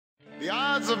The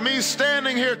odds of me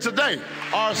standing here today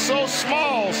are so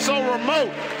small, so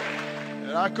remote,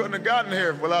 that I couldn't have gotten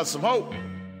here without some hope.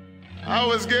 I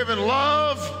was given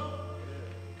love,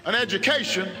 an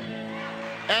education,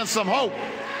 and some hope.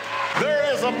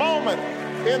 There is a moment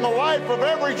in the life of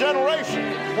every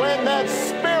generation when that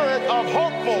spirit of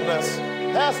hopefulness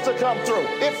has to come through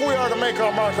if we are to make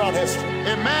our mark on history.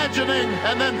 Imagining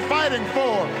and then fighting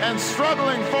for and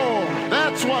struggling for,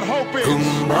 that's what hope is.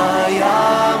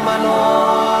 Kumbaya, my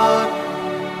Lord,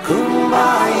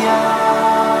 Kumbaya.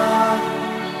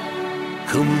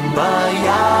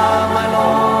 Kumbaya, my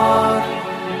Lord,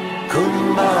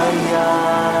 Kumbaya.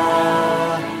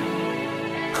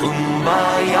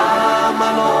 Kumbaya,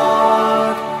 my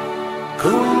Lord,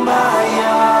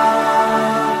 Kumbaya.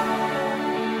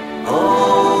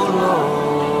 Oh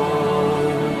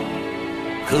Lord,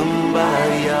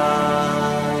 Kumbaya.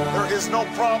 There is no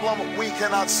problem we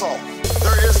cannot solve.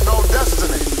 There is no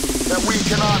destiny that we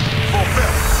cannot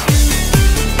fulfill.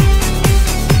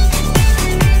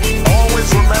 Always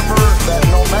remember that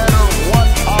no matter what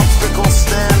obstacles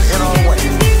stand in our way,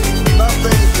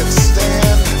 nothing can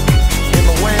stand in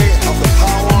the way of the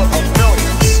power of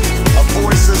millions of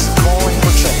voices calling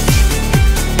for change.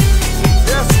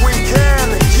 Yes, we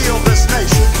can heal this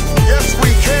nation. Yes,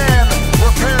 we can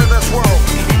repair this world.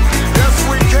 Yes,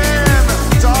 we can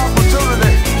to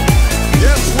opportunity.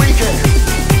 Yes, we can.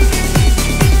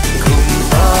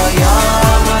 Kumbaya,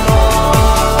 my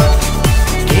Lord,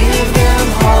 give them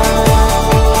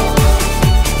hope.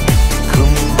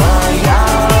 Kumbaya,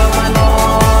 my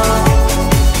Lord,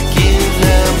 give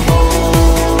them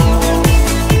hope.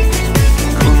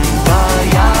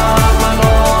 Kumbaya, my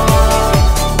Lord,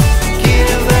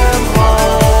 give them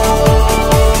hope.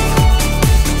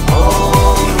 Oh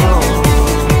Lord,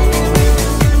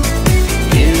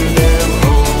 give them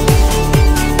hope.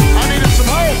 I needed some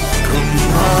hope.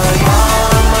 Kumbaya,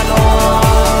 my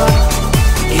Lord,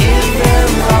 give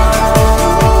them love.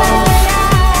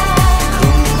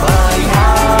 Kumbaya,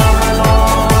 my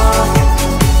Lord,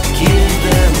 give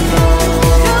them love.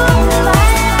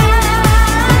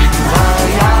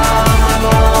 Kumbaya, my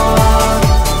Lord,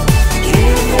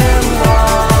 give them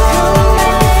love.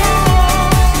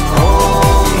 Oh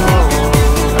Lord,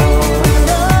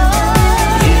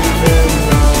 give them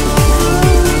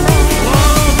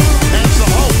love. And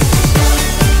some hope.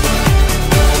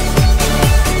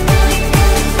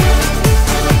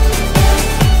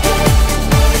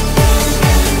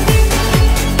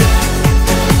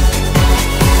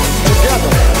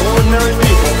 Together, ordinary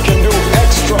people can do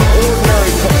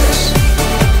extraordinary things.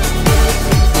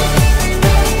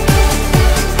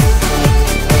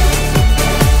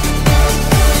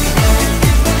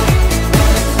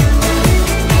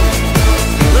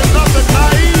 There's nothing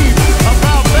naive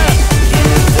about that.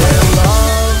 Give them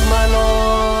love, my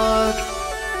Lord.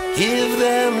 Give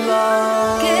them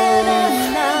love. Give them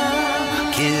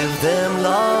love. Give them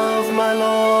love, my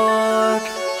Lord.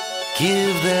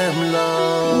 Give them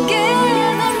love. Give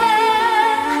them love.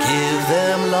 Give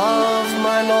them love,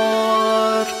 my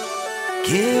Lord.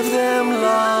 Give them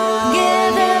love.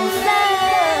 Give them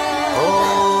love.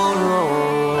 Oh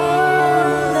Lord,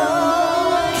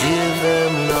 give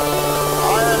them love.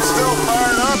 I am still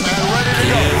fired up and ready to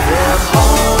go. Give them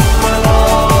hope, my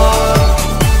Lord.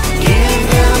 Give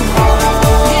them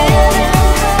hope.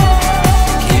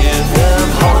 Give them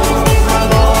hope, my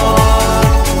Lord.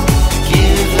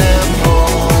 Give them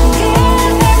hope.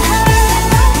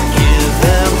 Give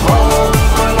them hope,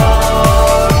 my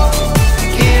Lord.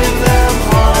 Give them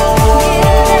hope.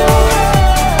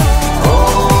 Oh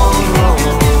Lord,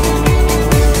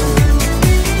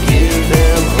 give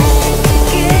them hope.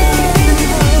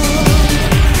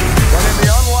 But in the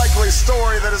unlikely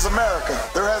story that is America,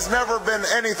 there has never been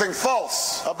anything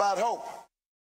false about hope.